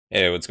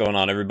Hey, what's going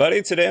on,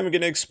 everybody? Today I'm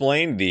going to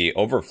explain the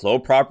overflow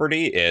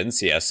property in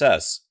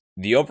CSS.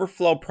 The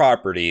overflow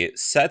property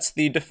sets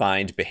the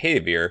defined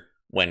behavior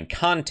when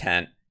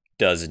content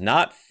does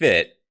not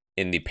fit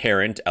in the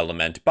parent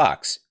element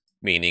box,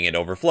 meaning it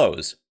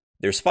overflows.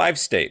 There's 5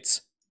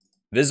 states: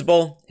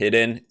 visible,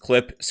 hidden,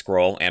 clip,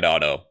 scroll, and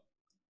auto.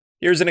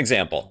 Here's an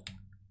example.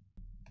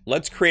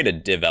 Let's create a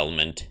div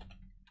element.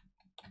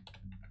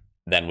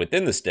 Then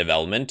within this div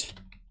element,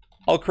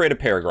 I'll create a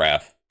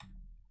paragraph.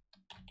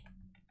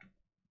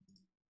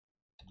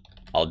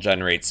 I'll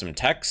generate some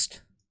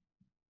text.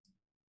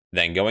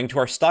 Then going to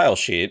our style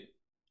sheet,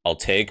 I'll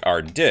take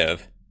our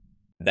div,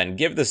 then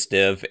give this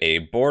div a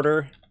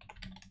border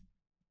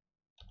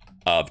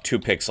of 2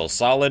 pixels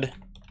solid.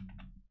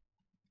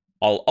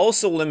 I'll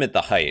also limit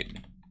the height.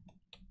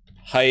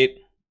 Height,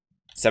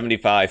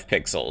 75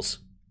 pixels.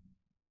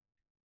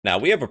 Now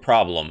we have a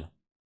problem.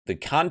 The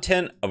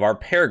content of our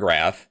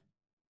paragraph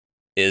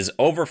is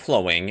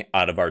overflowing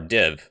out of our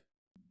div.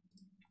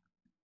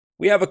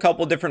 We have a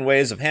couple different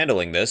ways of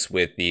handling this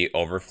with the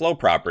overflow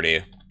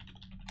property.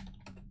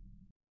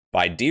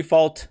 By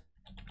default,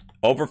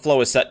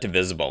 overflow is set to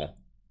visible.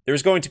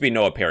 There's going to be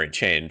no apparent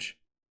change.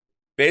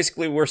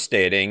 Basically, we're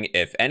stating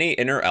if any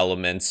inner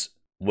elements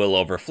will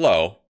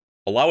overflow,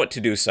 allow it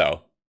to do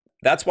so.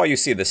 That's why you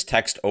see this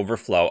text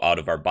overflow out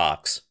of our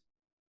box.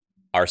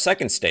 Our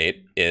second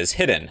state is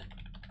hidden.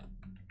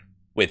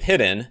 With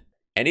hidden,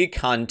 any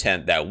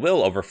content that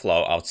will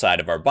overflow outside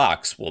of our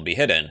box will be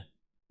hidden.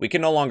 We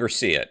can no longer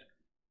see it.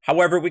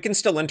 However, we can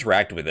still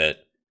interact with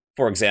it.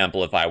 For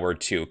example, if I were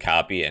to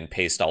copy and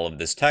paste all of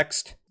this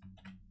text,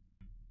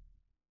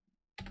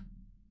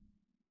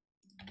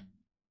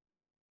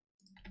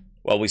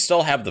 well, we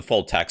still have the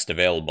full text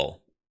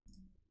available.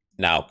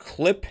 Now,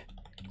 clip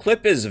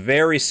is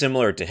very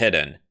similar to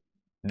hidden.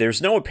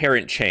 There's no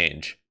apparent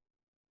change.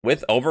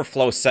 With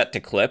overflow set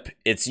to clip,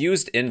 it's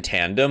used in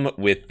tandem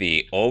with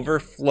the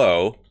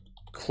overflow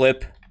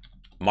clip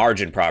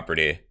margin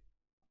property.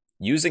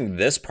 Using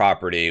this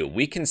property,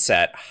 we can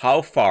set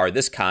how far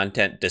this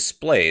content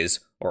displays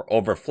or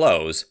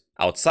overflows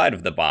outside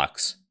of the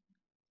box.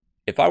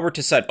 If I were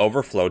to set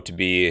overflow to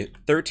be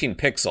 13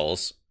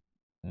 pixels,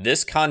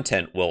 this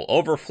content will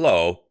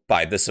overflow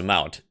by this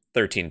amount,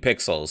 13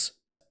 pixels.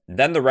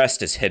 Then the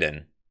rest is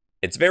hidden.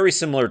 It's very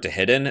similar to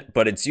hidden,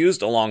 but it's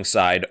used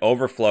alongside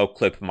overflow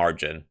clip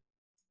margin.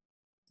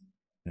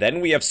 Then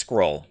we have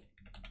scroll.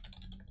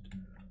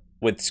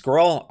 With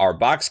scroll, our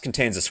box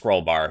contains a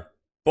scroll bar,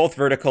 both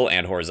vertical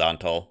and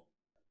horizontal.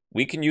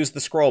 We can use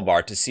the scroll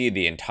bar to see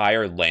the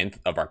entire length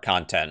of our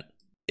content.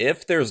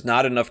 If there's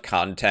not enough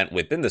content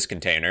within this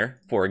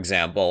container, for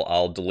example,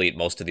 I'll delete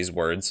most of these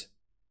words.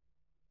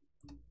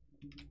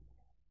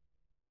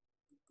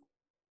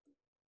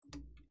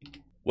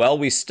 Well,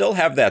 we still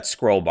have that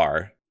scroll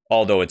bar,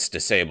 although it's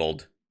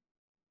disabled.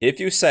 If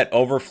you set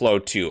overflow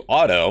to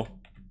auto,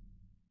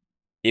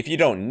 if you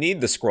don't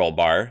need the scroll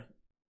bar,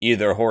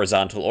 either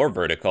horizontal or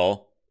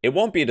vertical, it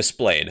won't be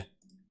displayed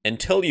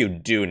until you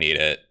do need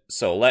it.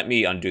 So let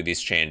me undo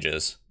these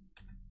changes.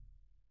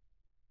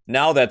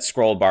 Now that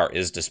scroll bar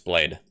is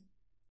displayed.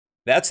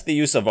 That's the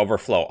use of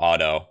overflow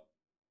auto.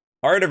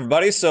 Alright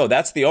everybody, so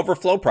that's the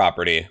overflow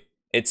property.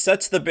 It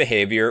sets the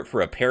behavior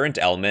for a parent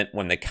element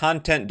when the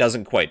content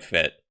doesn't quite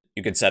fit.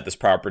 You can set this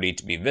property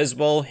to be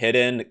visible,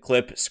 hidden,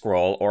 clip,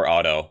 scroll, or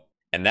auto.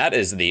 And that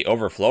is the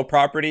overflow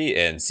property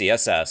in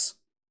CSS.